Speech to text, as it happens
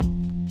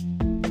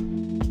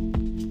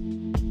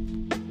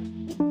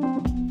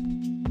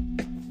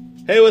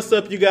Hey, what's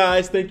up, you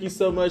guys? Thank you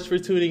so much for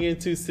tuning in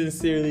to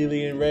Sincerely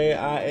Lee and Ray.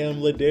 I am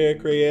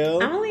Laderick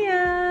Rael. I'm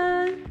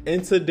Leah.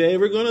 And today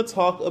we're going to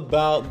talk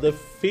about the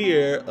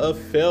fear of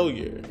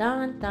failure.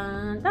 Dun,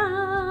 dun,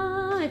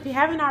 dun. If you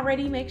haven't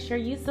already, make sure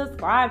you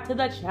subscribe to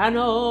the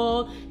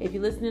channel. If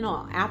you're listening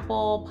on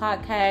Apple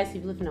Podcasts, if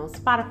you're listening on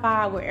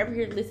Spotify, wherever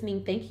you're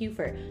listening, thank you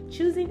for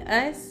choosing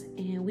us,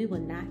 and we will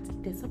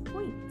not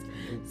disappoint.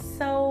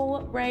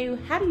 So, Ray,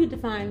 how do you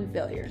define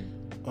failure?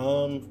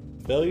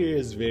 Failure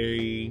is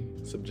very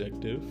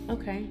subjective.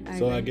 Okay.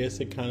 I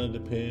guess it kind of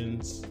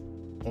depends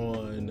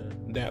on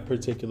that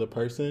particular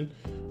person.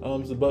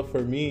 But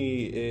for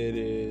me, it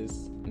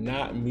is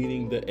not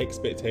meeting the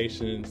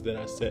expectations that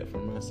I set for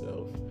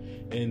myself.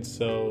 And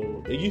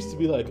so it used to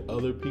be like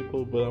other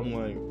people, but I'm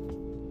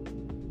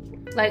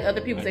like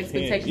other people's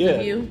expectations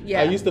of you?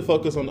 Yeah. I used to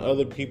focus on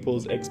other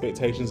people's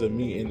expectations of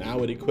me, and I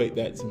would equate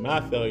that to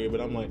my failure.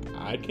 But I'm like,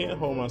 I can't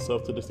hold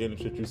myself to the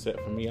standards that you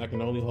set for me. I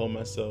can only hold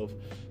myself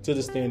to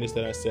the standards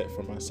that I set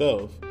for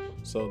myself.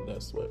 So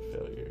that's what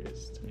failure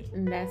is to me.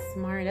 And that's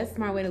smart. That's a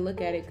smart way to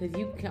look at it, because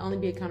you can only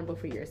be accountable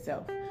for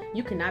yourself.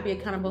 You cannot be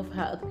accountable for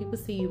how other people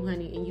see you,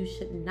 honey, and you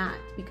should not,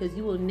 because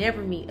you will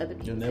never meet other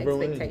people's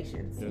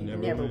expectations. You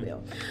never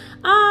will.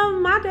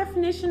 My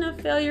definition of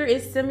failure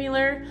is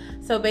similar.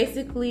 So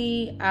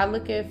basically, I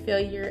look at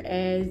failure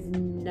as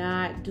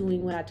not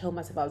doing what I told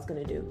myself I was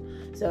going to do.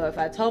 So if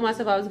I told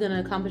myself I was going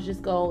to accomplish this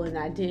goal and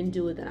I didn't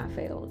do it, then I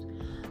failed.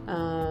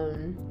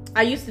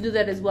 I used to do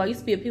that as well. I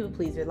used to be a people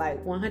pleaser,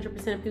 like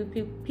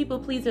 100% people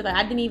pleaser. Like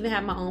I didn't even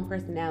have my own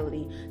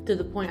personality, to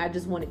the point I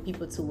just wanted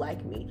people to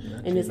like me.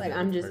 And it's like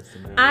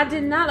I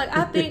did not like.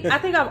 I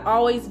think I've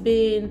always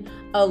been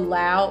a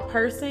loud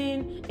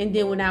person, and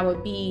then when I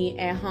would be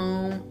at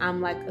home,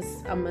 I'm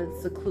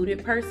a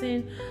secluded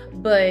person.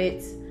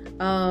 But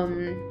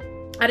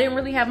I didn't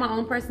really have my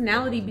own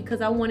personality because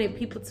I wanted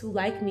people to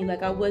like me.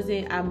 Like I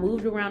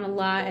moved around a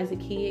lot as a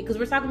kid, because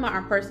we're talking about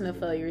our personal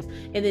failures,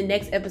 and the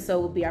next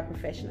episode will be our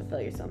professional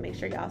failures. So make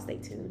sure y'all stay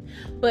tuned.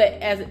 But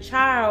as a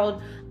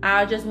child,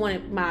 I just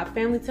wanted my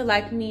family to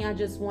like me. I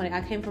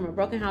came from a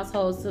broken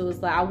household. So it was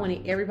like, I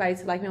wanted everybody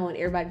to like me. I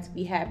wanted everybody to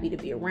be happy to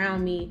be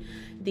around me.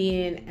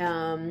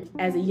 Then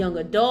as a young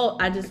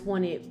adult, I just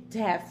wanted to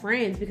have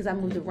friends because I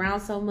moved around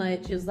so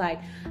much. It was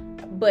like,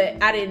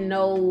 but I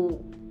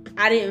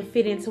didn't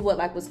fit into what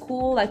was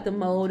cool, like the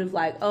mode of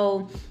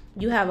oh,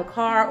 you have a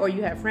car, or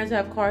you have friends who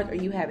have cars, or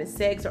you having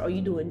sex, or oh,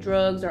 you doing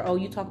drugs, or oh,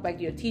 you talk back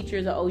to your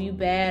teachers, or oh, you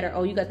bad, or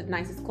oh, you got the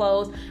nicest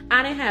clothes.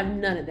 I didn't have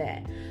none of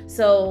that.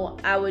 So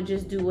I would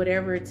just do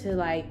whatever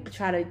to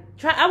try.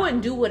 I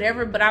wouldn't do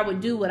whatever, but I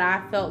would do what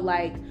I felt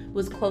like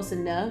was close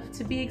enough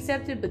to be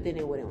accepted, but then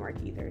it wouldn't work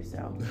either.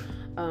 So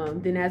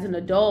then as an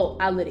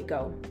adult, I let it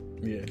go.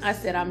 Yes. I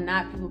said, I'm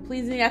not people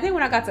pleasing. I think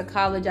when I got to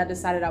college, I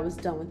decided I was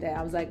done with that.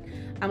 I was like,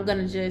 I'm going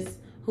to just,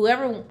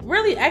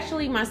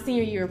 my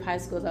senior year of high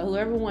school, so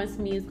whoever wants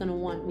me is going to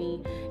want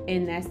me,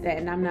 and that's that.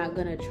 And I'm not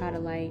going to try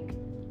to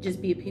just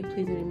be a people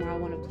pleaser anymore. I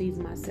want to please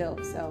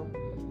myself. So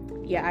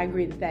yeah, I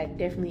agree that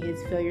definitely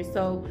is failure.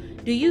 So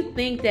do you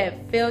think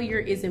that failure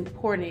is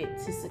important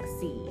to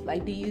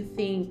succeed? Do you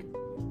think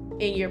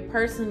in your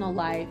personal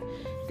life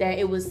that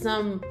it was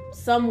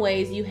some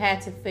ways you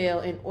had to fail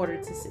in order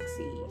to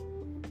succeed?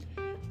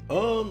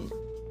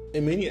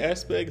 In many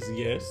aspects,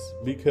 yes,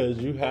 because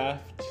you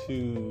have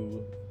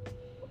to,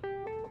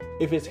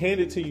 if it's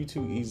handed to you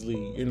too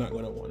easily, you're not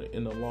going to want it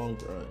in the long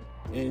run.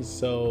 And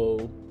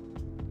so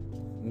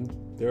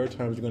there are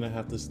times you're going to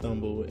have to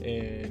stumble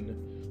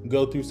and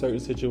go through certain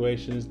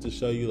situations to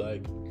show you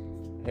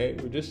hey,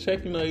 we're just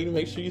checking on you to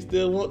make sure you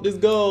still want this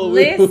goal.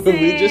 Listen.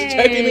 We're just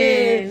checking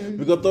in.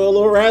 We're going to throw a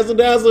little razzle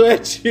dazzle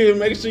at you and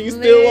make sure you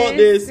still want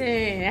this.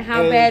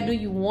 How bad do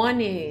you want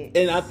it?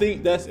 And I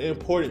think that's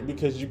important,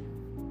 because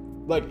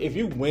if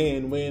you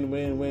win,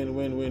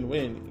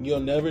 you'll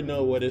never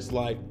know what it's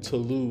like to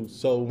lose.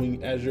 So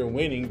as you're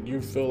winning,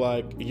 you feel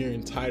like you're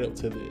entitled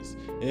to this,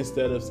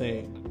 instead of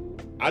saying,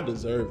 I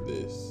deserve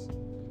this.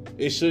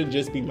 It shouldn't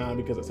just be mine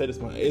because I said it's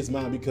mine. It's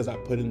mine because I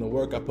put in the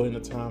work, I put in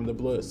the time, the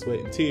blood, sweat,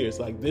 and tears.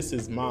 This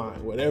is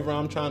mine. Whatever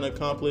I'm trying to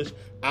accomplish,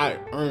 I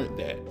earned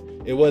that.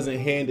 It wasn't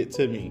handed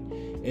to me.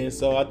 And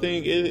so I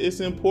think it's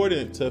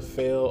important to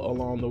fail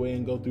along the way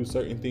and go through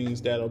certain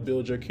things that'll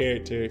build your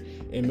character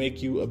and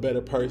make you a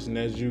better person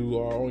as you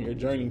are on your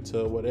journey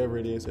to whatever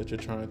it is that you're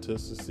trying to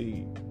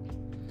succeed.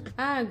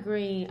 I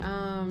agree.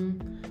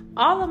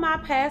 All of my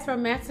past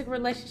romantic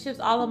relationships,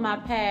 all of my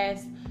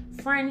past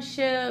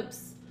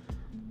friendships,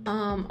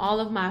 all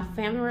of my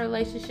family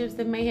relationships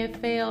that may have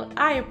failed,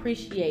 I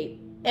appreciate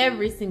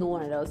every single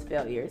one of those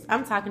failures.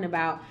 I'm talking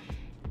about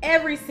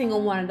every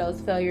single one of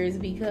those failures,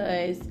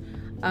 because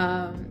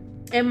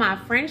in my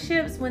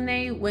friendships, when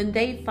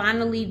they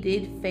finally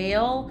did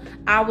fail,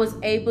 I was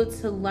able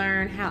to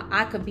learn how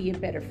I could be a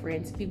better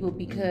friend to people,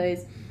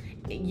 because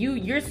you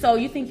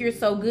think you're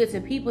so good to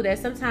people that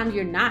sometimes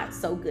you're not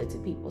so good to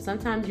people.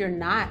 Sometimes you're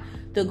not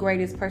the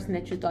greatest person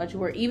that you thought you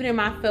were. Even in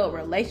my failed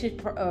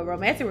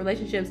romantic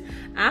relationships,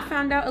 I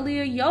found out,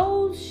 Aaliyah,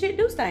 yo, shit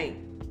do stink.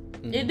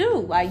 Mm-hmm. It do.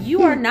 Like,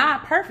 you are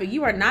not perfect.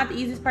 You are not the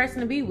easiest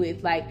person to be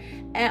with, like,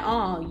 at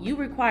all. You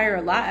require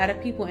a lot out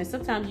of people, and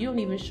sometimes you don't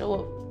even show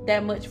up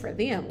that much for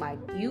them. Like,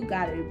 you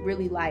gotta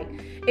really, like,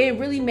 it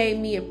really made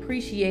me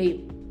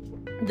appreciate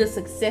the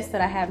success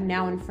that I have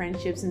now in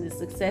friendships and the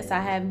success I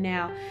have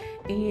now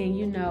in,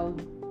 you know,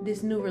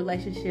 this new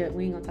relationship.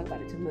 We ain't gonna talk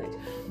about it too much,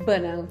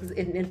 but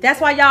if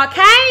that's why y'all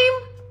came,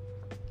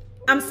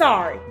 I'm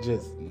sorry.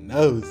 Just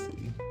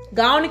nosy.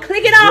 Go on and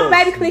click it off,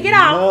 baby. Click it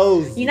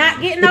off. You're not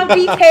getting no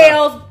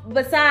details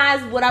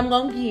besides what I'm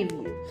gonna give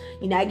you.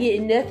 You're not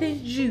getting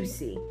nothing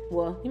juicy.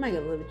 Well, you might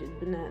get a little bit juicy,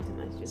 but not too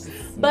much juicy.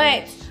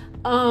 But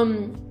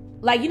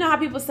like, you know how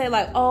people say,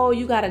 like, oh,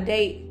 you gotta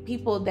date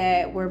people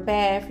that were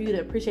bad for you to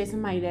appreciate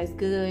somebody that's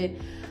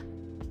good.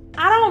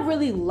 I don't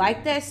really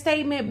like that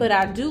statement, but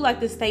I do like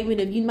the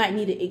statement of you might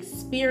need to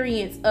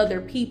experience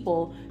other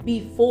people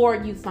before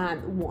you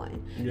find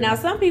one. Yeah. Now,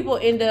 some people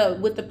end up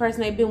with the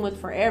person they've been with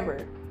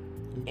forever.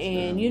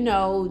 And, you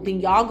know,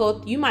 then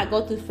you might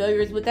go through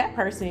failures with that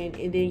person,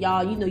 and then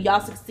y'all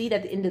succeed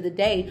at the end of the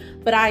day.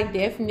 But I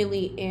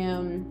definitely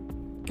am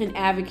an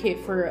advocate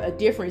for a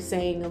different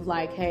saying of,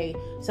 like, hey,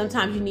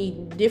 sometimes you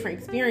need different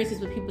experiences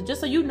with people just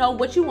so you know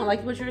what you want,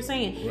 like what you were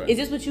saying. Right. Is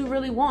this what you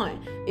really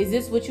want? Is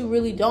this what you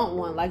really don't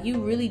want? Like, you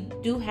really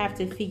do have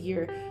to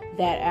figure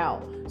that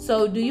out.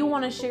 So do you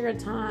want to share a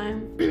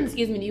time do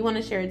you want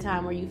to share a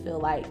time where you feel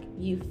like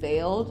you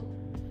failed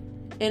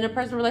in a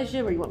personal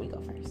relationship, or you want me to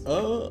go first?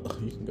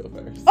 You can go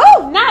first.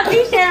 Oh, not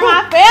me sharing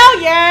my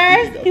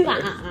failures. He's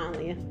like,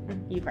 Leah,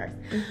 you first.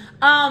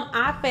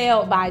 I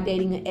failed by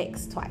dating an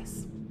ex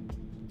twice.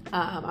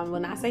 I will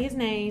not say his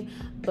name,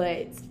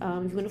 but if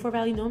you went to Fort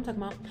Valley, you know what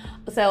I'm talking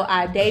about. So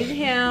I dated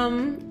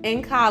him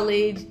in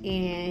college,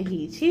 and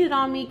he cheated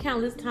on me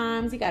countless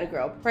times. He got a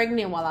girl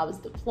pregnant while I was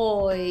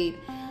deployed.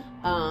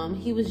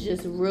 He was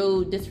just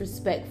rude,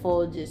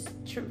 disrespectful, just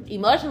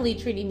emotionally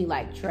treating me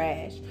like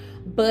trash.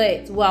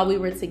 But while we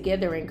were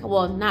together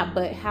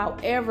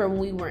however,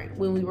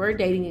 when we were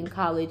dating in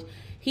college,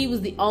 he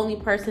was the only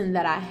person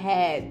that I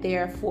had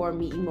there for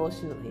me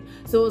emotionally.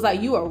 So it was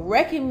like, you were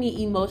wrecking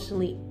me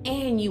emotionally,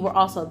 and you were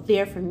also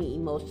there for me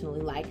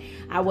emotionally. Like,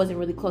 I wasn't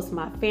really close to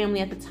my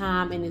family at the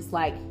time, and it's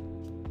like,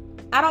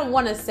 I don't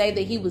want to say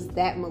that he was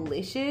that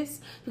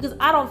malicious, because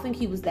I don't think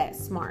he was that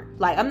smart.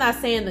 Like, I'm not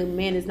saying the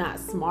man is not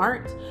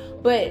smart,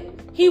 but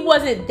he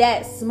wasn't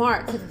that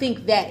smart to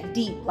think that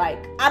deep.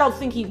 Like, I don't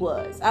think he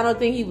was. I don't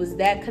think he was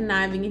that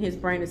conniving in his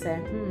brain to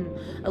say,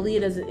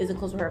 Aaliyah isn't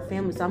close to her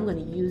family, so I'm going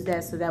to use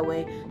that so that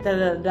way,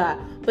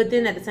 da-da-da-da. But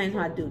then at the same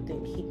time, I do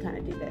think he kind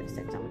of did that the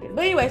second time we did it.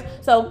 But anyways,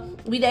 so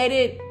we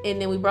dated, and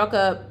then we broke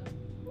up.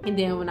 And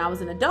then when I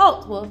was an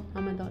adult, well,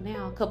 I'm an adult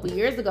now, a couple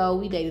years ago,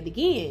 we dated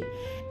again.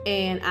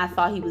 And I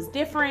thought he was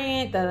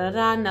different,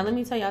 da-da-da. Now, let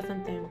me tell y'all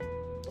something.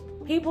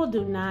 People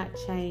do not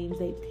change,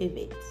 they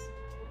pivot.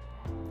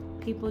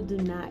 People do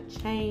not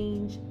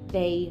change,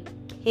 they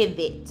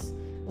pivot.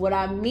 What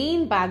I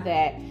mean by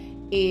that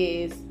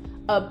is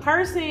a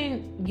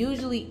person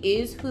usually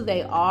is who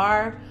they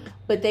are,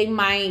 but they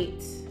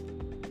might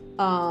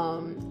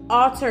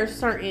alter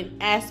certain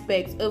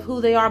aspects of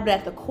who they are, but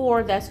at the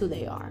core, that's who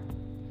they are.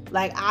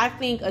 Like, I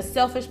think a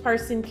selfish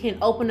person can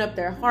open up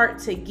their heart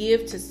to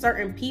give to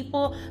certain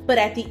people, but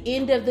at the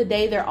end of the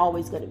day, they're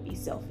always going to be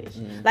selfish.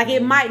 Mm-hmm. Like,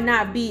 it might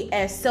not be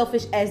as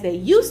selfish as they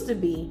used to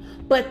be,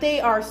 but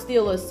they are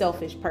still a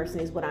selfish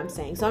person, is what I'm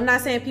saying. So I'm not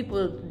saying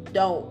people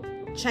don't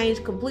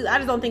change completely. I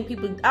don't think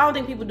people do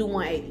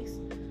 180s.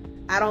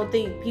 I don't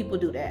think people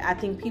do that. I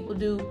think people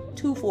do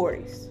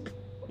 240s.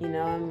 You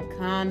know, I'm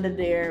kind of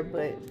there,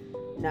 but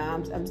no,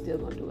 I'm still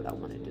going to do what I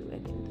want to do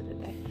at the end of the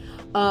day.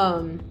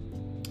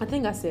 I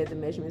think I said the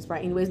measurements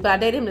right anyways, but I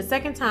dated him the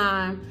second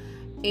time,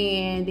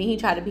 and then he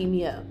tried to beat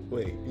me up.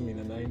 Wait, you mean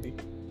a 90?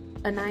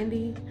 A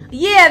 90?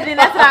 Yeah, then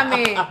that's what I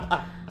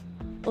meant.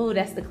 Oh,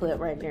 that's the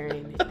clip right there,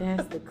 ain't it?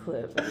 That's the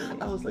clip right there.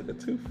 I was like a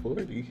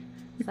 240.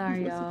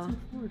 Sorry, y'all.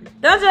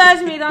 Don't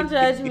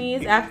judge me.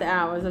 It's after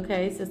hours,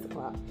 okay? It's 6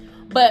 o'clock.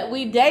 But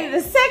we dated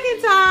the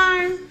second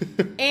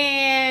time,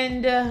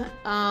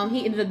 and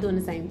he ended up doing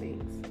the same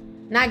things.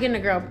 Not getting a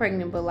girl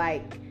pregnant, but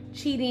like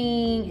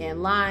cheating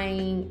and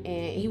lying,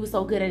 and he was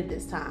so good at it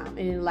this time.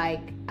 And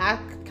like, I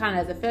kind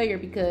of as a failure,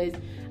 because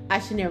I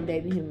should never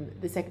dated him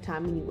the second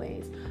time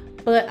anyways.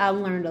 But I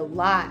learned a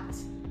lot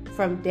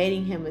from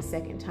dating him a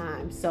second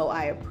time. So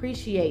I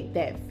appreciate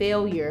that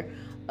failure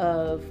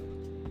of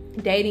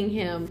dating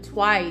him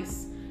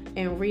twice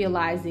and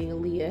realizing,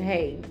 Aaliyah,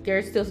 hey,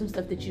 there's still some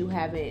stuff that you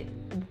haven't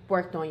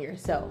worked on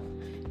yourself.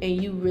 And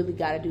you really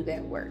got to do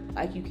that work.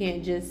 Like, you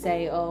can't just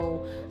say,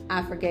 oh,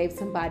 I forgave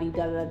somebody,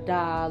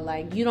 da-da-da-da.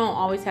 Like, you don't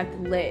always have to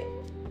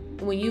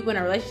when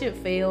a relationship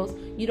fails,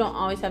 you don't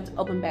always have to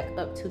open back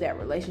up to that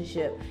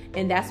relationship.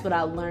 And that's what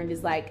I learned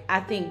is, like, I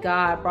think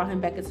God brought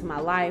him back into my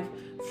life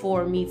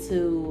for me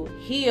to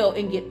heal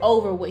and get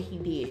over what he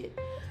did.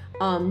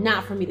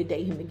 Not for me to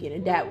date him again.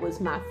 And that was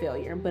my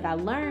failure. But I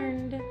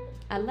learned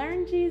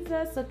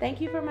Jesus. So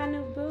thank you for my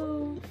new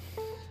boo.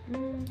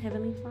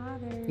 Heavenly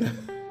Father.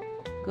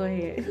 Go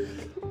ahead.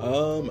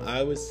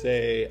 I would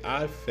say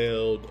I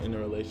failed in a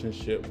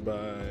relationship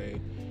by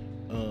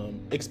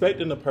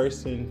expecting the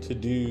person to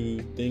do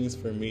things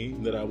for me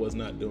that I was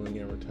not doing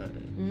in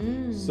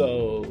return.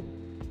 So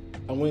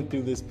I went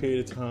through this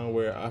period of time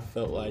where I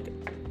felt like,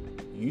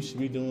 you should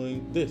be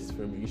doing this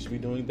for me. You should be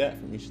doing that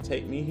for me. You should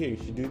take me here. You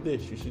should do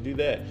this. You should do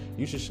that.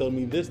 You should show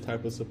me this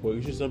type of support.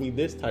 You should show me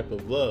this type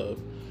of love.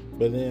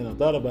 But then I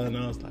thought about it and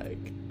I was like,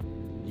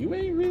 you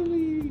ain't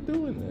really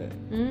doing that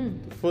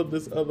for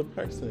this other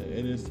person.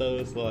 And then so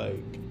it's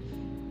like,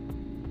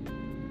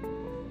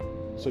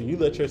 so you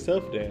let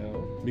yourself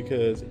down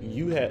because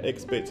you had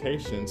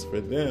expectations for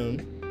them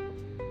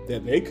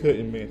that they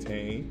couldn't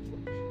maintain.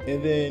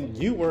 And then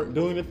you weren't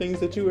doing the things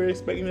that you were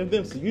expecting of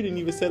them. So you didn't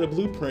even set a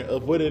blueprint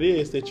of what it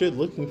is that you're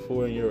looking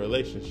for in your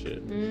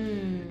relationship.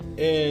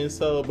 And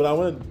so, but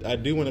I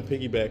do want to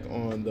piggyback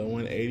on the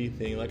 180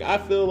 thing. Like, I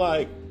feel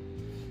like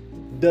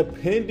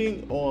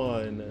depending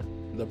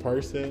on the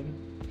person,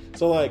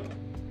 so like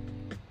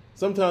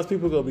sometimes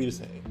people gonna be the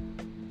same.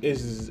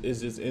 It's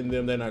just in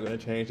them. They're not going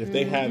to change. If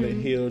they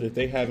haven't healed, if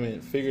they haven't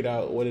figured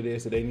out what it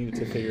is that they needed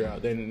to figure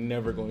out, they're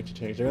never going to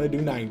change. They're going to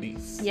do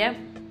 90s. Yep.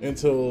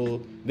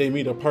 Until they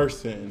meet a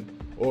person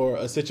or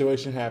a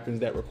situation happens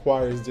that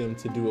requires them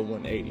to do a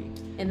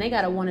 180. And they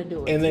got to want to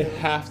do it. And they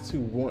have to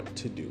want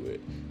to do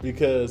it.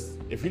 Because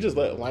if you just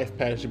let life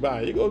pass you by,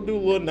 you're going to do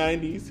little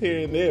 90s here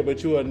and there,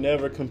 but you will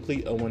never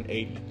complete a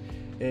 180.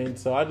 And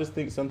so I just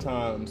think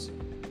sometimes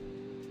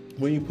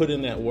when you put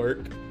in that work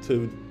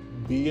to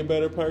be a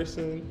better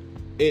person,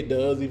 it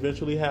does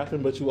eventually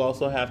happen, but you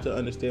also have to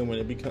understand when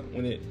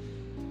it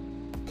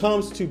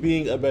comes to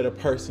being a better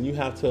person, you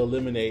have to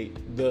eliminate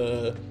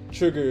the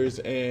triggers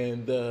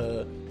and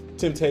the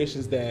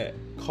temptations that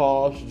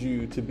caused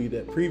you to be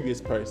that previous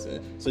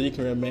person so you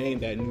can remain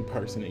that new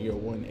person in your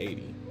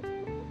 180.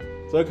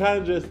 So it kind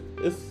of just,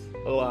 it's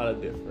a lot of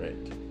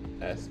different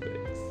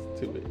aspects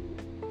to it,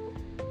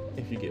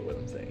 if you get what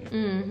I'm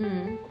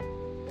saying.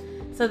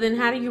 So then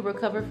how do you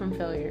recover from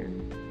failure?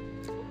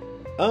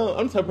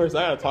 I'm the type of person,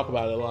 I gotta talk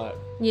about it a lot.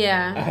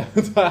 Yeah.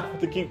 I have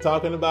to keep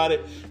talking about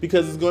it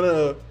because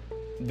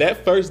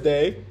that first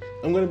day,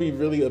 I'm gonna be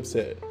really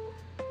upset.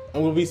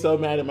 I'm gonna be so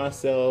mad at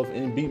myself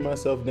and beat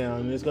myself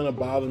down, and it's gonna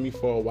bother me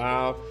for a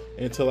while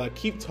until I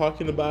keep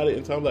talking about it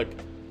until I'm like,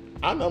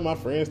 I know my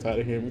friends tired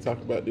of hearing me talk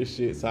about this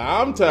shit, so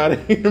I'm tired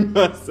of hearing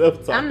myself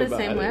talk about it. I'm the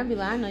same way. I'd be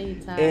like, I know you're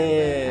tired,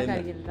 but I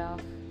gotta get it off.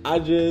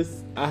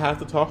 I have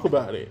to talk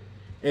about it.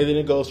 And then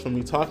it goes from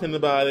me talking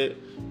about it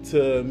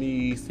to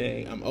me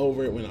saying I'm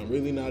over it when I'm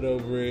really not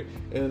over it.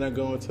 And then I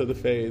go into the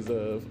phase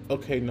of,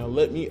 okay, now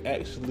let me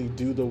actually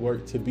do the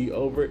work to be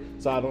over it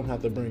so I don't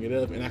have to bring it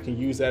up. And I can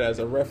use that as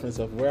a reference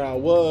of where I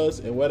was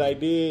and what I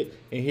did.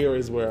 And here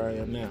is where I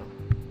am now.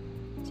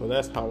 So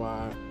that's how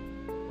I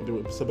do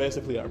it. So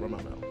basically, I run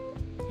my mouth.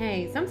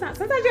 Hey, sometimes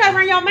you gotta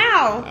run your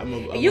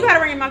mouth. You gotta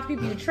run your mouth to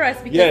people you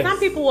trust, because some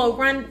people will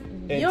run.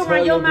 You'll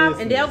run your mouth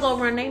business. And they'll go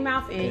run their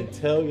mouth and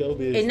tell your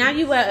business. And now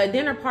you at a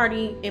dinner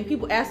party and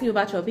people asking you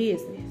about your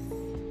business.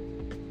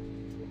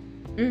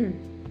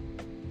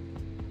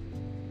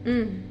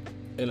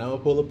 And I'm gonna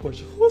pull a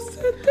Portia. Who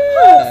said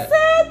that?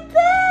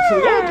 So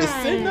y'all just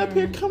sitting up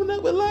here coming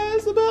up with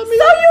lies about me?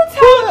 So you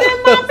told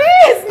them my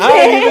business. I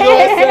ain't even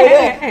gonna say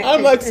that.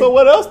 I'm like, so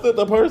what else did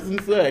the person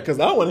say? Because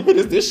I want to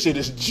hear this shit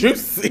is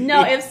juicy.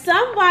 No, if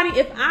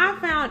I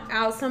found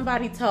out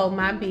somebody told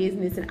my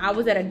business and I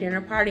was at a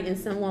dinner party and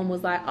someone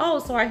was like, oh,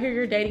 so I hear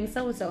you're dating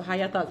so-and-so. How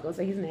y'all thought I was going to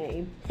say his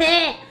name?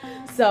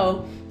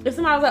 So if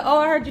somebody was like, oh,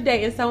 I heard you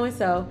dating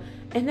so-and-so.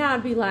 And now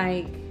I'd be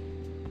like,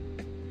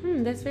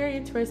 that's very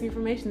interesting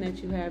information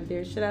that you have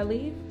there. Should I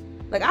leave?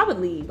 Like, I would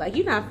leave. Like,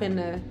 you're not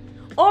finna.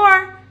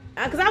 Or,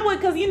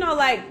 because you know,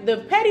 like, the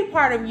petty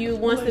part of you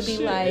wants to be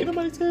shit, like. Ain't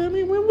nobody tell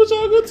me, when was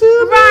y'all gonna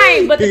tell me?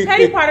 Right, but the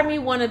petty part of me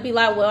want to be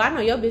like, well, I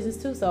know your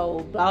business too,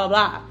 so blah,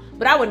 blah, blah.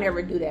 But I would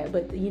never do that.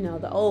 But, you know,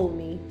 the old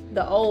me,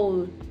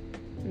 no.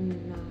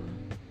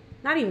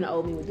 Not even the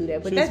old me would do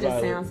that. But that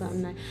just sounds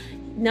something like.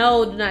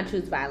 No, do not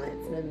choose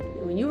violence.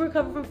 When you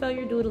recover from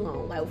failure, do it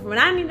alone. Like, when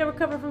I need to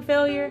recover from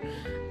failure,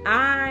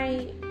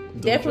 I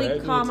definitely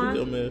call my...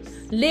 Listen.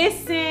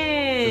 Because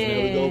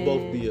now we gonna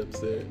both be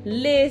upset.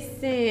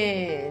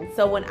 Listen.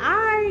 So when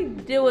I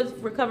deal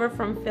with recover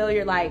from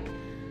failure, like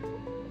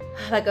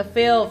a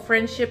failed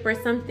friendship or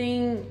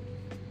something,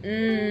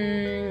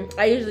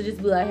 I usually just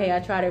be like, hey,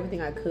 I tried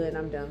everything I could and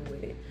I'm done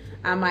with it.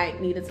 I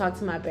might need to talk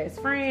to my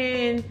best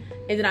friend,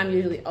 and then I'm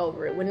usually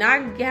over it. When I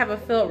have a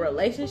failed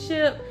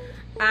relationship,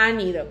 I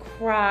need to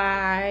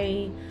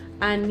cry.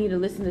 I need to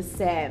listen to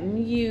sad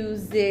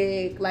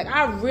music. Like,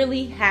 I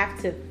really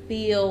have to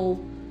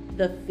feel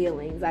the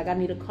feelings. Like, I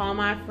need to call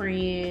my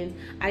friend.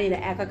 I need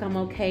to act like I'm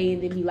okay,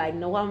 and then be like,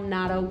 no, I'm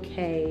not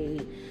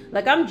okay.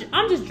 Like, I'm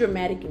just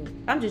dramatic,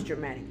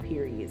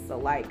 period. So,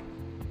 like,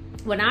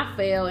 when I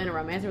fail in a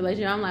romantic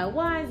relationship, I'm like,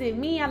 why is it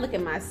me? I look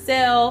at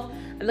myself.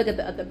 I look at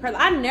the other person.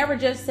 I never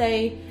just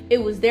say it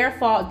was their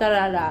fault,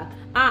 da-da-da.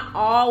 I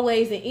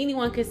always, and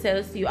anyone can say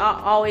this to you,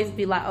 I'll always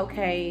be like,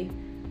 okay,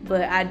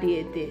 but I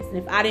did this. And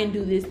if I didn't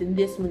do this, then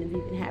this wouldn't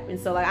have even happened.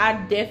 So, like, I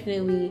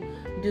definitely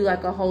do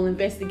like a whole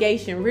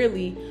investigation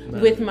really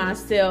with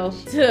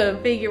myself to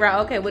figure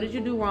out, okay, what did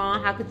you do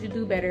wrong? How could you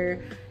do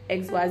better?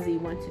 XYZ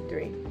 1, 2,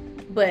 3.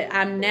 But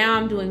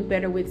I'm doing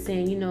better with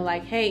saying, you know,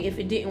 like, hey, if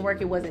it didn't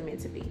work, it wasn't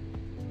meant to be.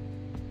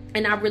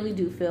 And I really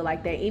do feel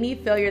like that. Any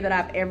failure that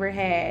I've ever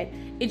had,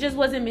 it just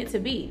wasn't meant to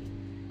be.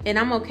 And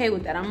I'm okay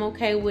with that. I'm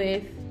okay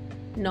with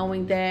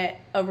knowing that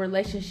a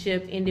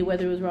relationship ended,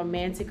 whether it was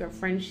romantic or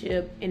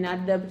friendship, and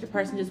the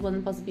person just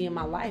wasn't supposed to be in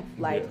my life.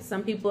 Like,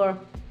 some people are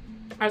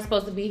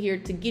supposed to be here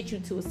to get you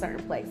to a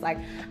certain place. Like,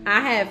 I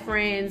had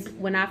friends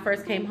when I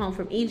first came home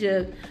from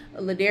Egypt.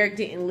 LaDerek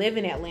didn't live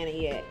in Atlanta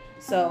yet.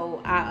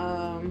 So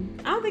I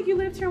don't think you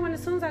lived here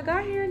as soon as I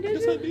got here, did you?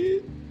 Yes, I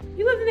did.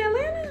 You lived in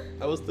Atlanta?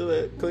 I was still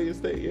at Clayton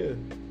State, yeah.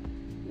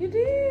 You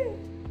did?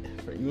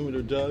 You remember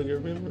the jog your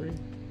memory?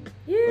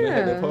 Yeah. When I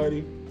had that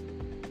party?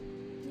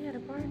 Yeah, the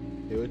party.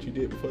 Yeah, what you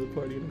did before the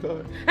party in the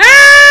car?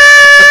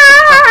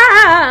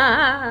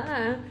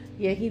 Ah!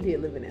 Yeah, he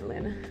did live in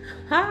Atlanta.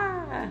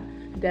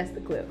 That's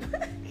the clip.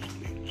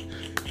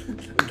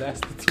 That's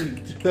the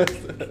tweet.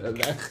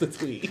 That's the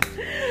tweet.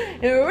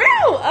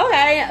 Real.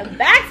 Okay,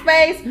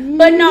 backspace.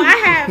 But no, I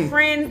had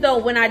friends though.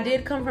 When I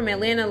did come from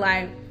Atlanta,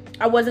 like,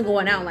 I wasn't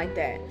going out like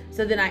that.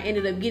 So then I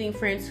ended up getting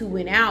friends who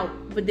went out,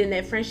 but then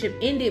that friendship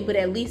ended. But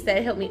at least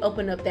that helped me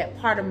open up that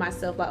part of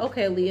myself. Like,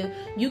 okay, Leah,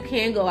 you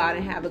can go out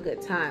and have a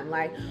good time.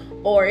 Like,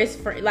 or it's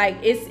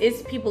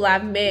people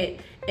I've met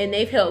and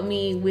they've helped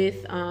me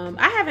with.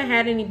 I haven't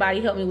had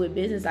anybody help me with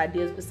business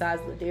ideas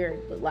besides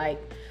LaDerek, but like,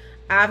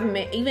 I've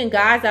met even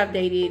guys I've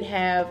dated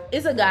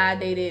it's a guy I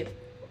dated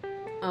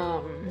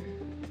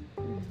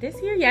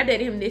this year. Yeah, I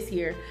dated him this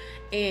year.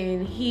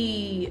 And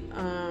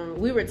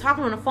we were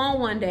talking on the phone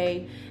one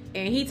day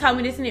and he told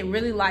me this, and it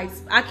really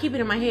I keep it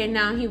in my head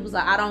now. He was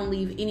like, I don't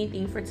leave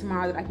anything for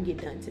tomorrow that I can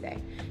get done today.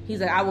 He's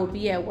like, I will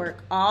be at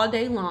work all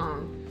day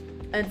long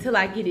until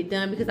I get it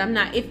done, because I'm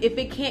not, if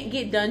it can't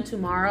get done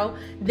tomorrow,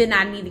 then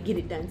I need to get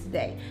it done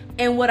today.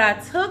 And what I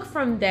took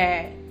from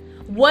that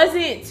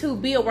wasn't to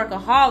be a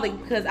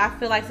workaholic, because I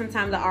feel like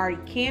sometimes I already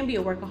can be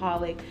a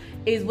workaholic.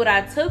 Is what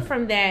I took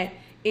from that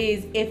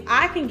is, if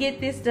I can get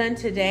this done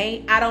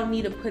today, I don't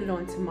need to put it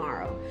on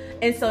tomorrow.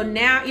 And so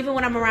now, even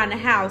when I'm around the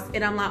house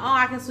and I'm like, oh,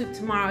 I can sweep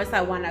tomorrow, it's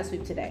like, why not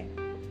sweep today?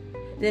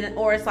 Then,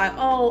 or it's like,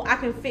 oh, I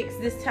can fix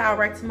this towel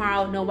rack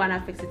tomorrow, no, why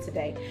not fix it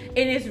today?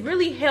 And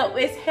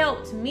it's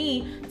helped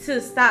me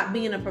to stop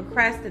being a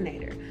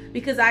procrastinator,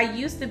 because I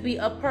used to be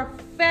a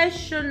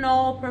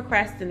professional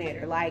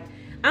procrastinator. Like,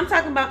 I'm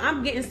talking about,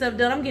 I'm getting stuff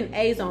done, I'm getting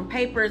A's on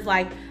papers,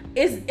 like,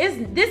 this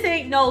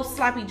ain't no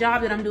sloppy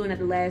job that I'm doing at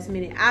the last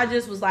minute. I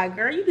just was like,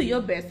 girl, you do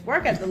your best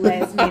work at the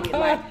last minute.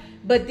 Like,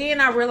 but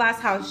then I realized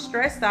how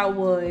stressed I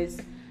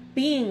was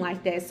being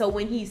like that. So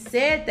when he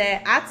said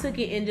that, I took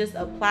it and just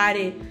applied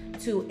it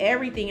to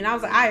everything. And I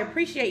was like, I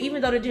appreciate,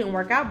 even though it didn't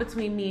work out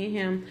between me and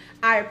him,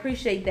 I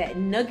appreciate that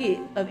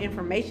nugget of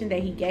information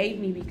that he gave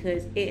me,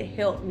 because it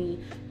helped me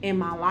in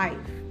my life.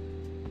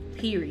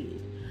 Period.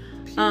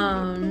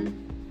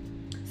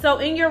 So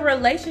in your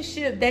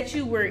relationship that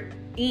you were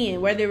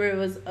in, whether it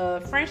was a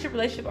friendship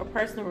relationship or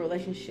personal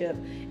relationship,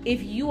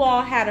 if you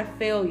all had a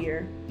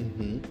failure,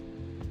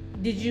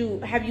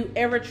 have you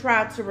ever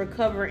tried to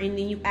recover and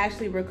then you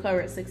actually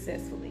recovered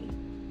successfully?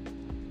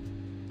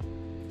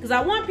 Because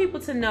I want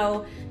people to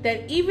know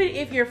that even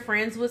if you're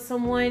friends with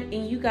someone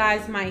and you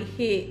guys might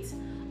hit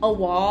a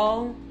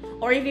wall,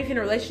 or even if you're in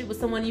a relationship with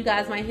someone, you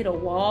guys might hit a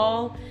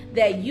wall,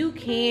 that you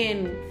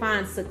can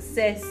find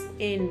success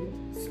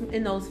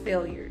in those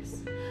failures.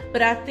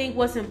 But I think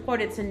what's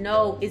important to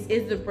know is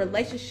the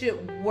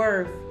relationship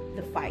worth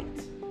the fight?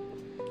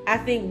 I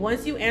think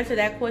once you answer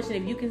that question,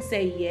 if you can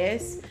say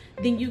yes,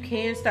 then you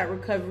can start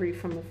recovery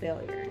from a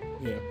failure.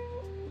 Yeah.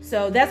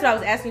 So that's what I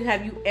was asking.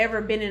 Have you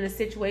ever been in a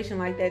situation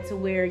like that to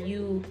where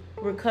you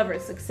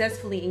recovered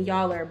successfully and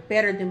y'all are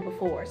better than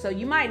before? So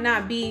you might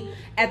not be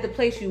at the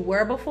place you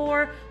were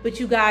before, but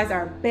you guys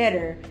are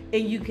better,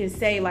 and you can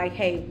say like,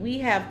 hey, we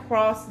have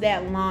crossed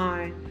that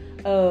line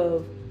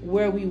of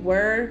where we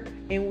were,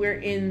 and we're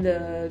in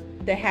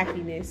the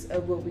happiness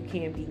of what we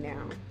can be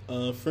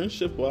now.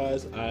 Friendship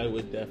wise, I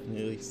would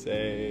definitely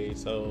say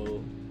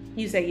so.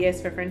 You say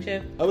yes for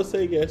friendship? I would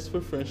say yes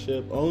for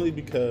friendship, only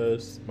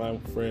because my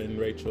friend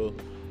Rachel.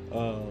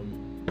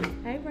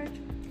 Hey, Rachel.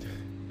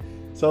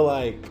 So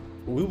like,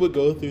 we would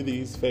go through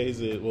these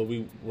phases. Well,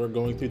 we were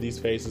going through these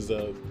phases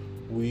of,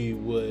 we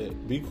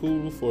would be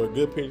cool for a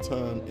good period of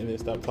time and then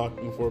stop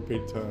talking for a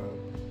period of time,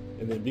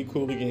 and then be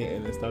cool again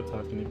and then stop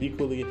talking and be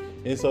cool again.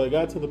 And so it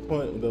got to the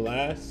point, the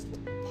last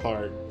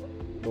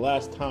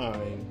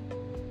time,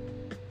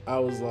 I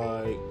was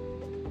like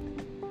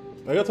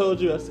I told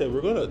you, I said,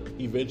 we're going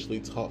to eventually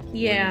talk one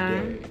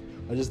day.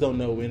 I just don't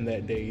know when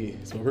that day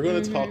is. But we're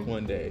going to talk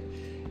one day.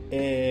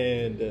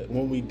 And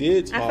when we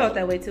did talk... I felt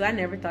that way too. I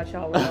never thought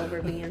y'all were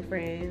over being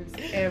friends,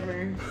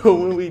 ever.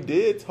 When we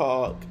did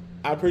talk,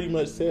 I pretty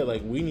much said,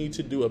 like, we need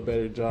to do a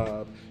better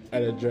job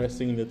at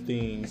addressing the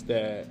things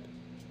that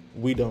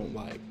we don't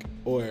like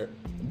or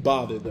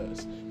bothered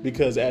us.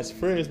 Because as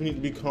friends, we need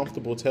to be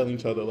comfortable telling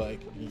each other, like,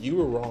 you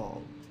were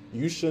wrong.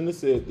 you shouldn't have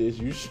said this,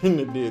 you shouldn't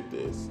have did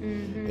this.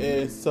 Mm-hmm.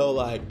 And so,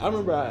 like, I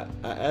remember I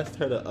asked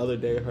her the other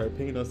day her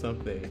opinion on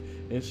something,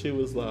 and she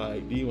was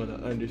like, do you want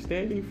an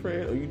understanding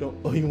friend, or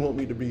you want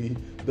me to be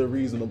the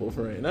reasonable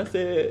friend? And I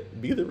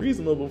said, be the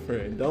reasonable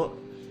friend.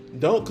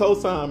 Don't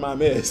co-sign my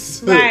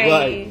mess. Right.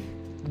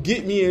 Like,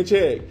 get me in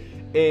check.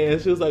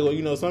 And she was like,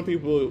 well, some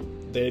people,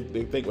 they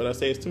think what I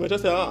say is too much. I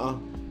said,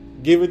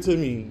 give it to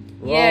me.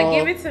 Raw, yeah,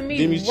 give it to me.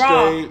 Give me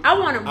raw. straight. I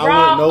want it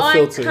raw, no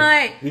uncut.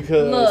 filter.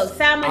 Because look,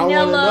 salmonella. I want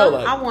to know.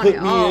 Like, I want put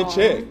it me all. in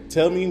check.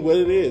 Tell me what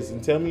it is,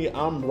 and tell me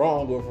I'm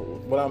wrong, or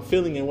what I'm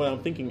feeling and what I'm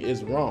thinking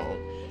is wrong.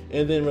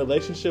 And then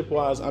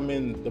relationship-wise, I'm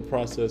in the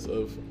process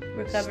of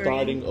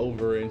starting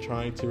over and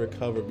trying to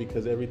recover,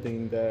 because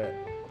everything that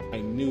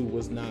I knew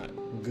was not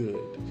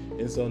good.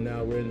 And so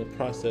now we're in the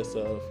process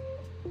of,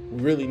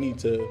 we really need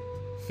to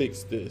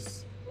fix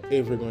this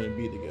if we're going to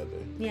be together.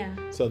 Yeah.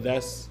 So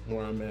that's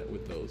where I'm at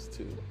with those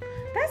two.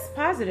 That's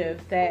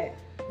positive that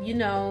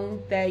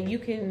that you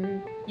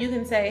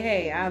can say,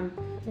 hey,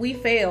 we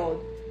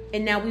failed,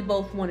 and now we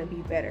both want to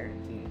be better.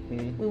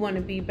 Mm-hmm. We want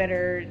to be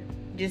better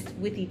just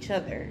with each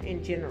other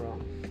in general.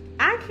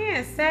 I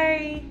can't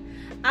say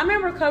I'm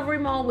in recovery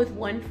mode with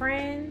one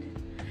friend,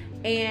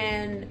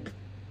 and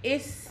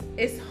it's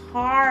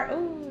hard.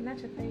 Ooh, not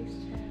your face.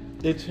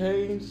 It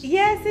changed?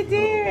 Yes, it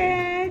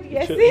did.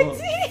 Yes, it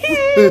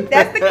did.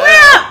 That's the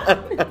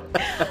clip.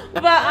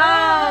 But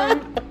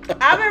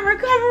I'm in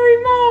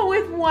recovery mode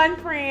with one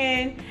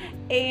friend,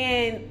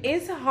 and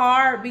it's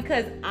hard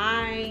because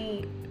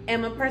I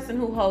am a person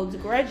who holds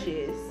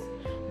grudges,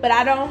 but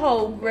I don't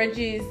hold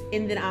grudges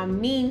and then I'm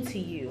mean to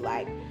you.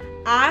 Like,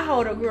 I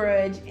hold a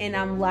grudge and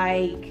I'm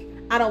like,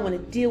 I don't want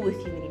to deal with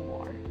you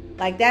anymore.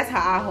 Like, that's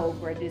how I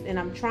hold grudges, and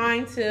I'm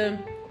trying to.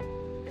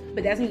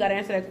 But that's when you got to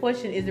answer that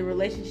question. Is the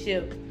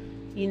relationship,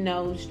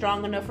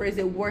 strong enough, or is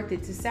it worth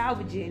it to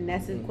salvage it? And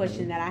that's the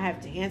question that I have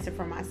to answer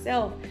for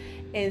myself.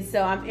 And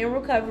so I'm in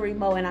recovery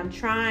mode, and I'm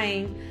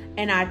trying,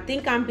 and I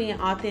think I'm being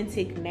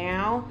authentic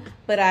now.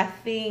 But I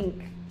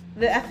think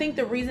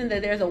the reason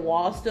that there's a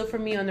wall still for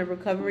me on the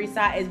recovery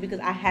side is because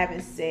I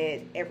haven't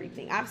said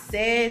everything. I've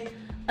said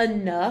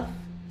enough,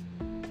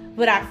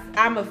 but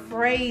I'm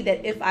afraid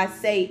that if I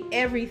say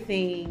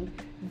everything,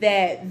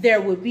 that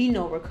there would be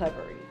no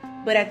recovery.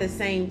 But at the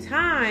same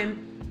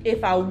time,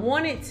 if I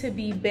want it to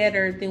be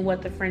better than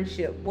what the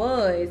friendship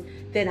was,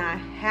 then I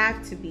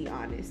have to be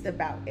honest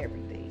about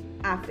everything,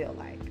 I feel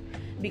like.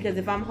 Because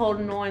if I'm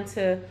holding on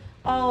to,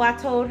 I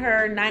told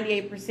her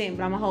 98%,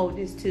 but I'm going to hold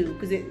this too,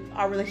 because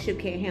our relationship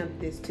can't handle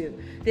this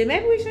too, then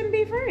maybe we shouldn't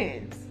be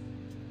friends.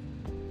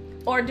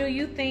 Or do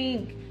you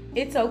think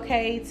it's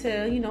okay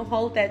to,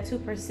 hold that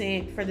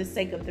 2% for the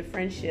sake of the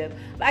friendship?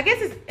 But I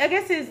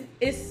guess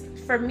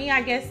it's for me,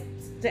 I guess,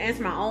 to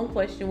answer my own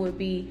question would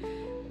be,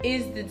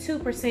 is the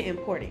 2%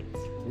 important?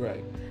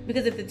 Right.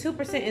 Because if the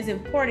 2% is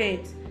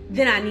important,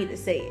 then I need to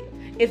say it.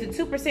 If the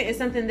 2% is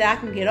something that I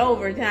can get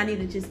over, then I need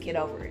to just get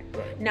over it.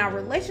 Right. Now,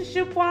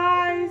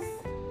 relationship-wise,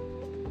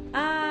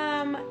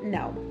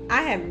 no.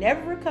 I have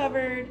never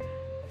recovered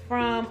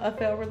from a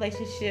failed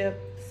relationship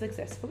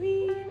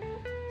successfully.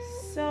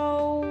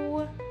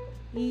 So,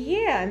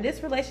 yeah, in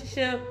this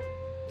relationship,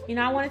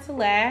 I want it to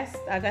last.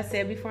 Like I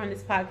said before on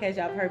this podcast,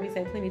 y'all have heard me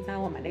say plenty of times,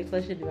 I want my next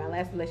relationship to be my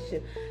last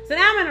relationship. So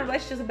now I'm in a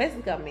relationship, so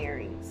basically got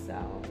married.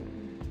 So,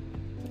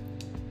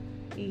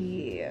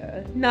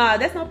 yeah. No,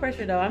 that's no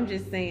pressure though. I'm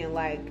just saying,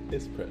 like,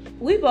 it's pressure.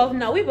 We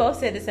both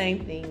said the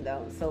same thing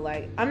though. So,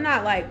 like, I'm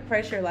not like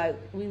pressure, like,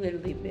 we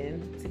literally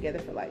been together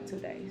for like 2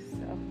 days.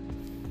 So,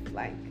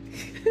 like,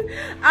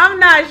 I'm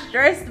not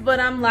stressed, but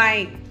I'm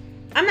not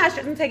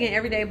stressed. I'm taking it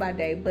every day by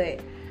day. But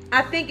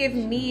I think if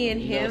me and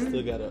him. I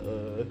still got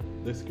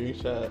the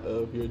screenshot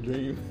of your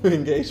dream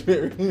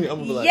engagement ring.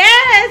 I'm like,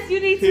 yes, you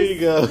need here to you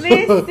go.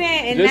 listen.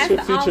 And just that's for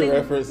the future only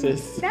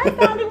references. That's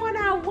the only one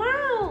I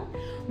want.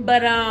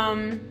 But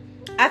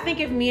I think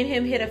if me and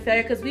him hit a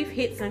failure, because we've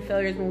hit some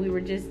failures when we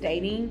were just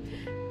dating,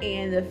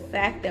 and the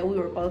fact that we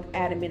were both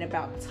adamant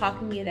about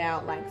talking it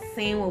out, like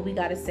saying what we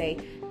got to say,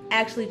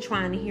 actually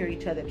trying to hear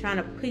each other, trying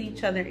to put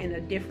each other in a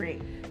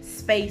different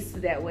space, so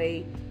that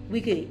way we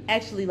could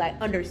actually like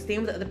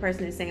understand what the other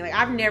person is saying. Like,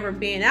 I've never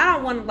been, I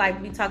don't want to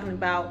like be talking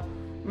about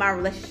my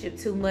relationship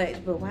too much,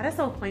 but wow, that's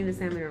so funny to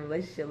say I'm in a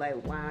relationship.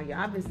 Like, wow,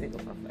 y'all, I've been single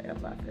for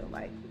forever. I feel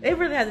like it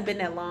really hasn't been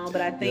that long, but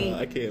I think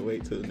I can't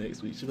wait till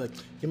next week. She's like,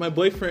 you're my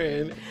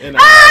boyfriend, and no,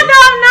 I'm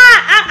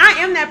not. I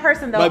am that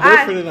person though. My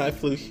boyfriend and I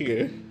flew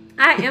here.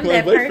 I am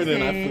that person.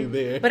 And I flew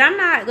there. But I'm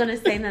not gonna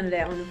say none of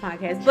that on the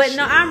podcast. But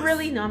no, I'm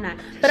not.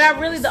 But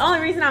the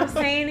only reason I'm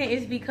saying it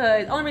is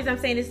because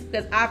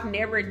I've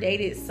never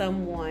dated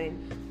someone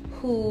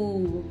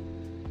who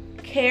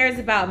cares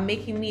about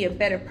making me a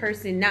better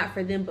person, not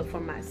for them but for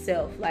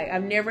myself. Like,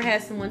 I've never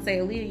had someone say,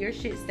 Aaliyah, your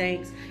shit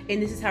stinks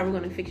and this is how we're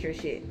gonna fix your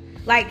shit.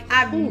 Like,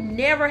 I've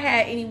never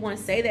had anyone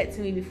say that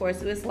to me before.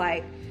 So it's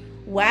like,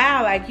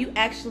 wow, like, you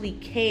actually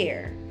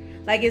care.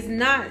 Like, it's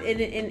not,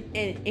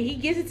 and he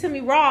gives it to me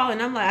raw, and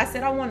I'm like,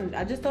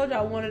 I just told you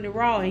I wanted it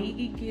raw, and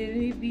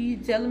he be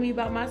telling me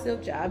about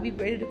myself, child. I be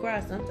ready to cry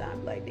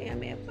sometimes. Like,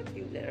 damn, man, fuck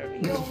you.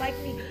 You don't like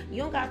me.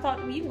 You don't gotta talk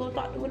to me. You can go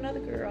talk to another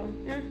girl.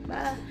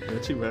 Bye.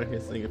 But you right here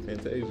singing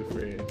Fantasia,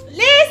 friend.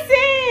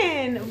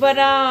 Listen, but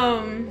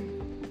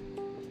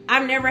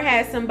I've never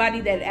had somebody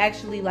that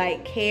actually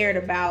like cared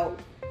about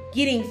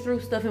getting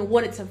through stuff and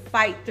wanted to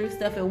fight through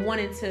stuff and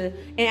and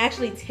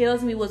actually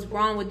tells me what's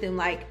wrong with them.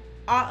 Like,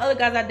 all other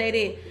guys I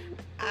dated,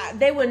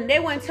 they wouldn't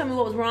tell me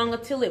what was wrong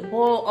until it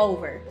boiled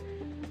over.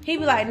 He'd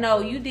be like, no,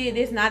 you did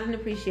this and I didn't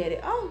appreciate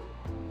it. Oh,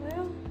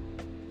 well,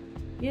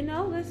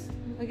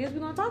 I guess we're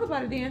gonna talk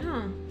about it then,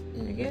 huh?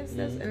 I guess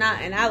that's, and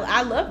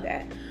I love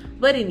that.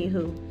 But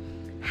anywho,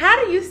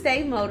 how do you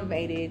stay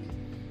motivated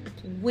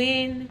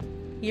when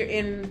you're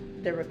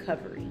in the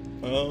recovery?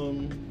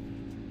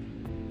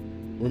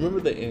 Remember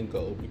the end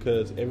goal,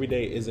 because every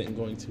day isn't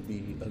going to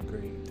be a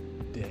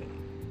great day.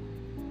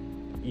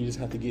 You just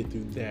have to get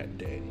through that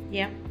day.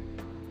 Yeah.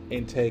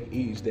 And take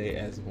each day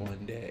as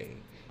one day.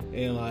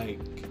 And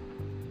like,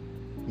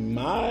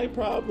 my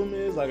problem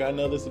is, like, I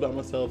know this about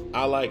myself,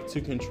 I like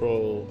to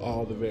control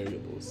all the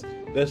variables.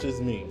 That's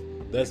just me.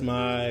 That's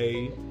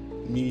me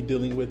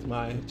dealing with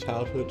my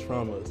childhood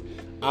traumas.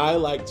 I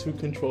like to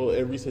control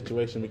every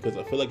situation because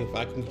I feel like if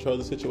I can control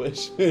the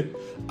situation,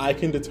 I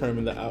can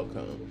determine the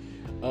outcome.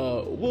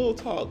 We'll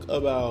talk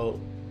about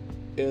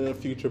in a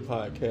future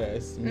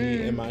podcast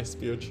me and my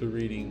spiritual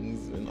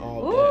readings and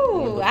all that.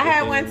 Ooh, I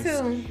had one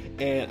too.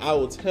 And I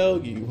will tell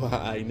you why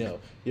I know.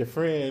 Your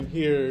friend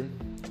here,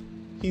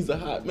 he's a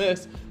hot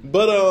mess.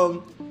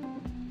 But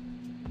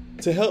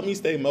to help me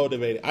stay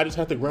motivated, I just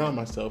have to ground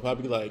myself. I'll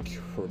be like,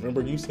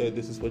 remember you said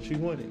this is what you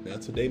wanted. Now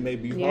today may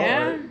be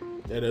hard.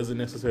 That doesn't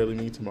necessarily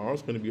mean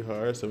tomorrow's going to be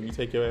hard. So when you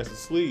take your ass to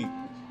sleep,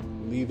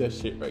 leave that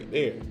shit right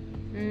there.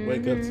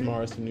 Wake up,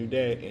 tomorrow's a new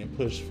day, and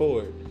push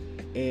forward.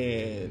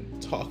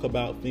 And talk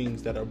about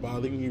things that are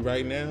bothering you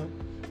right now,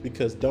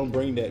 because don't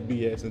bring that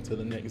BS into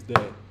the next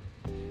day.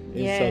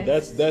 And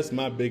so that's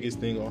my biggest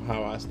thing on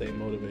how I stay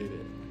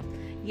motivated.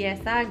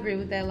 Yes, I agree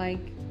with that. Like,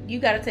 you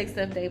got to take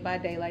stuff day by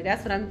day. Like,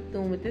 that's what I'm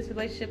doing with this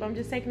relationship. I'm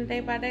just taking it day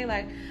by day.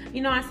 Like,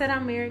 I said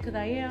I'm married because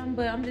I am,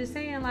 but I'm just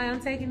saying, like, I'm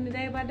taking it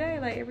day by day.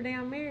 Like, every day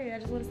I'm married, I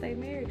just want to stay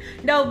married.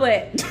 No,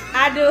 but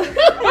I do.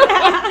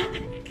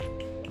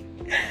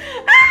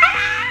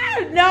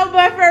 No,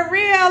 but for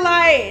real,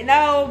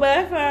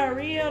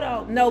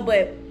 though. No,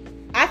 but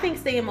I think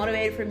staying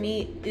motivated for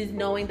me is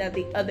knowing that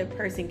the other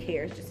person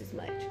cares just as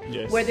much.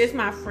 Yes. Whether it's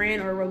my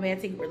friend or a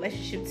romantic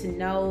relationship, to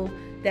know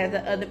that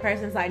the other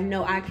person's like,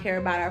 no, I care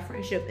about our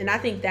friendship. And I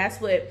think that's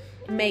what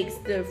makes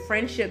the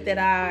friendship that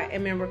I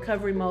am in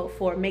recovery mode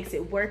for, makes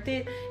it worth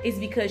it, is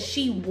because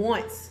she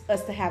wants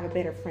us to have a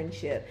better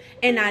friendship.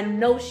 And I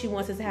know she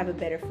wants us to have a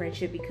better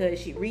friendship because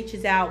she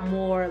reaches out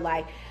more.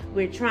 Like,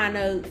 we're trying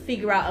to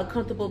figure out a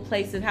comfortable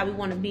place of how we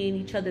want to be in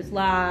each other's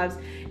lives,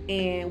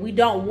 and we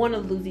don't want to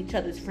lose each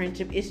other's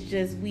friendship. It's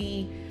just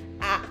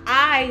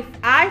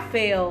I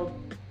failed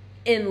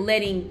in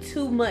letting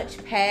too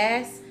much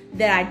pass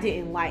that I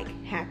didn't like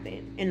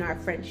happen in our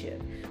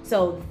friendship.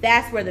 So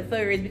that's where the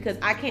failure is, because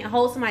I can't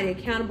hold somebody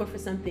accountable for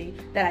something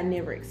that I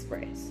never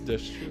expressed.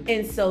 That's true.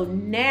 And so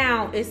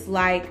now it's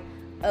like,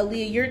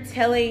 Aaliyah, you're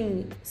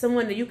telling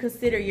someone that you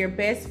consider your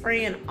best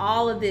friend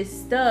all of this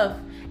stuff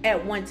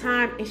at one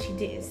time, and she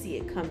didn't see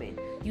it coming.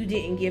 You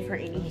didn't give her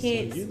any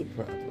hints. So you're the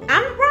problem.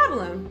 I'm the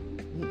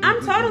problem.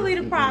 I'm totally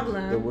the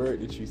problem. The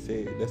word that you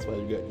said, that's why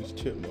you got these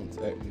chipmunks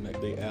acting like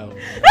they out.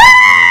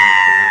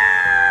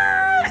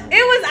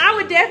 I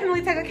would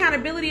definitely take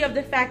accountability of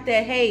the fact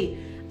that, hey,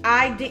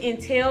 I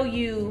didn't tell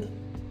you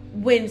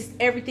when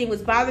everything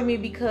was bothering me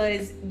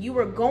because you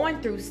were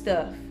going through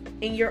stuff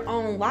in your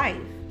own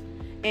life.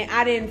 And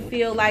I didn't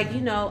feel like, this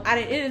is not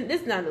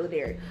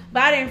Ladarius,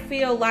 but I didn't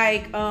feel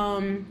like,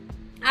 I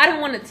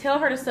didn't want to tell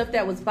her the stuff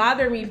that was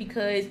bothering me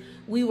because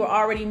we were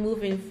already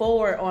moving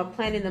forward on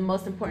planning the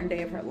most important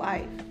day of her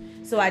life.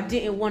 So I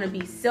didn't want to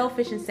be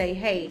selfish and say,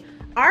 hey,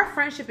 our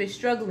friendship is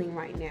struggling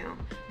right now,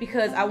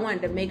 because I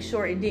wanted to make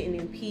sure it didn't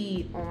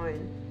impede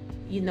on,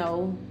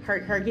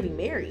 her getting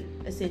married,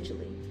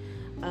 essentially.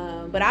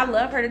 But I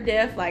love her to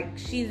death. Like,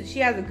 she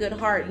has a good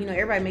heart.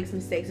 Everybody makes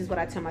mistakes, is what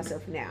I tell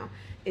myself now,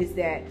 is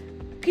that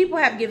people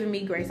have given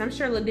me grace. I'm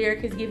sure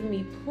Ladarius has given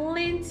me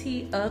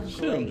plenty of grace.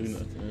 She don't do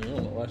nothing. I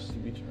don't know why she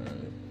be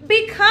trying.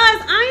 Because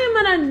I am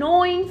an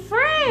annoying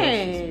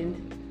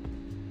friend.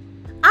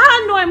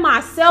 I annoy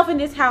myself in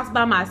this house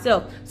by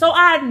myself. So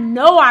I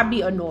know I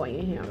be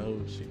annoying him.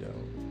 No, she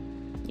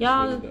don't.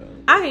 Y'all, she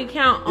don't. I can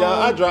count on...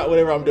 I drop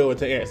whatever I'm doing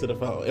to answer the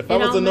phone. If I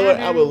was annoyed,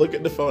 I would look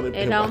at the phone and...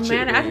 It don't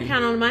matter. I can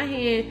count on my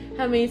hand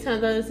how many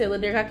times I said,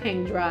 Ladarius, I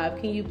can't drive.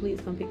 Can you please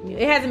come pick me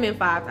up? It hasn't been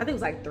 5. I think it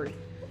was like 3. I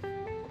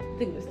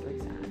think it was 3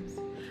 times.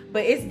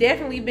 But it's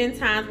definitely been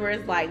times where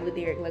it's like,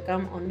 Ladarius, like,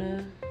 I'm on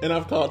the... And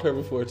I've called her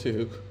before,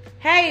 too.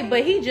 Hey,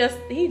 but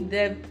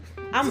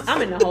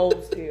I'm in the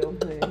hole still.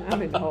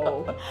 I'm in the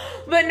hole.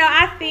 But no,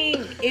 I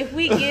think if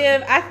we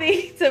give, I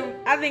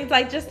think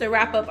like just to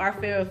wrap up our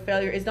fear of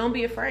failure is don't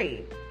be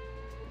afraid.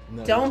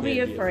 No, don't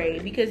be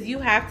afraid, because you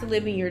have to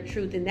live in your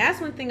truth. And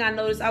that's one thing I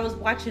noticed. I was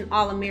watching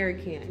All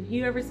American.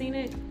 You ever seen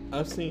it?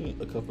 I've seen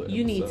a couple of episodes.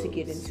 You need to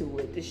get into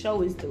it. The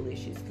show is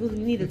delicious. We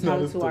need to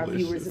talk to our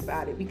viewers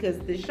about it, because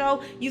the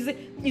show, you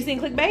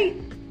seen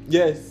Clickbait?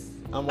 Yes.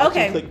 I'm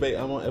watching Clickbait.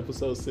 I'm on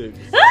episode 6.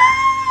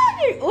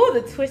 Oh,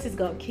 the twist is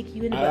gonna kick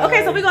you in the butt.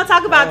 Okay, so we're gonna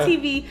talk about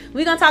TV.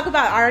 We're gonna talk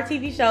about our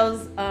TV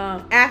shows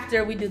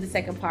after we do the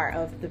second part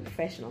of The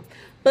Professional.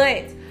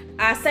 But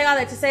I say all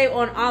that to say,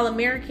 on All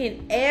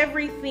American,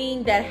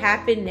 everything that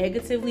happened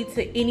negatively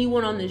to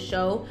anyone on the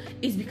show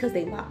is because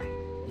they lied.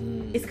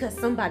 It's because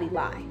somebody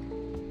lied.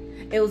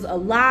 It was a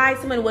lie.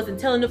 Somebody wasn't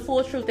telling the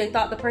full truth. They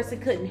thought the person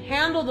couldn't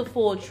handle the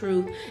full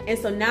truth. And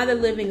so now they're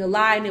living a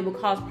lie, and it will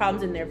cause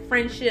problems in their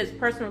friendships,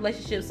 personal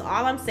relationships. So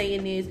all I'm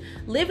saying is,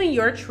 live in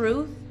your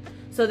truth,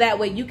 so that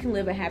way you can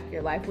live a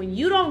happier life. When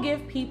you don't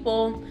give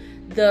people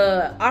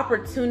the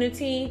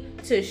opportunity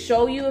to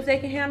show you if they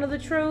can handle the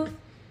truth,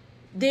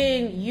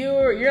 then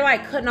you're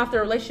like cutting off the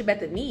relationship at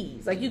the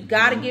knees. Like, you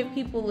gotta give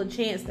people a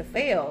chance to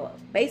fail,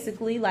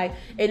 basically. Like,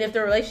 and if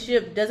the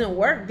relationship doesn't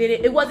work, then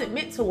it wasn't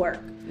meant to work.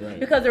 Right.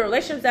 Because the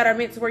relationships that are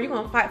meant to work, you're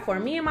gonna fight for.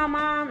 Me and my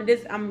mom, and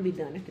this, I'm gonna be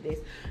done after this.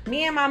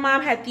 Me and my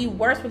mom had the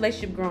worst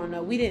relationship growing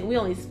up. We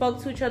only spoke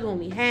to each other when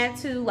we had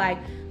to. Like,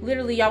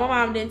 literally, y'all, my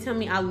mom didn't tell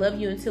me I love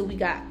you until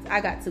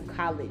I got to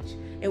college.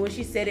 And when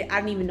she said it,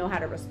 I didn't even know how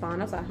to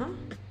respond. I was like, huh?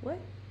 What?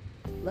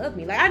 Love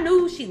me? Like, I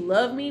knew she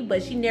loved me,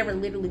 but she never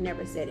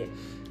said it.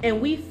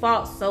 And we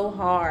fought so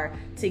hard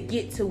to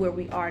get to where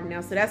we are now.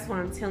 So that's why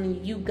I'm telling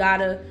you, you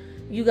gotta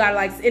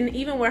like, and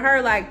even with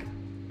her, like,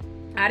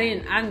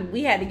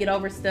 we had to get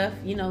over stuff,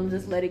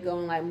 just let it go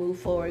and like move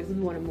forward. We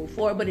want to move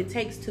forward, but it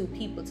takes two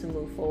people to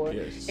move forward.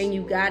 Yes. And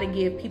you got to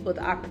give people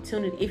the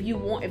opportunity.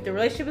 If the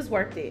relationship is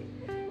worth it,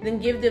 then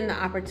give them the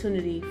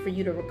opportunity for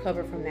you to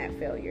recover from that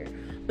failure.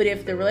 But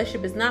if the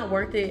relationship is not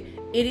worth it,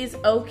 it is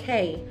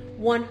okay,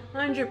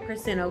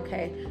 100%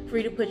 okay, for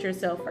you to put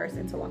yourself first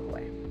and to walk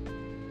away.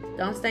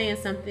 Don't stay in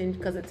something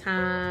because of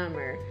time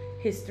or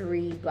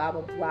history, blah,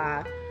 blah,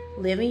 blah.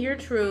 Live in your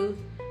truth.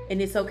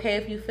 And it's okay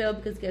if you fail,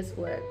 because guess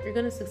what? You're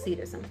going to succeed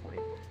at some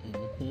point.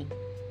 Mm-hmm.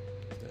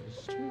 That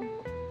is true.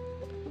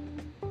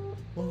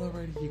 Well,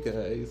 alrighty, you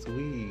guys.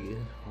 We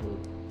will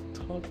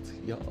talk to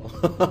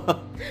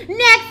y'all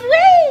next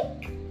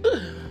week.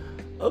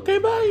 Okay,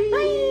 bye.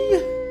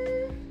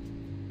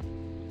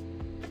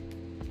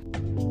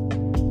 Bye.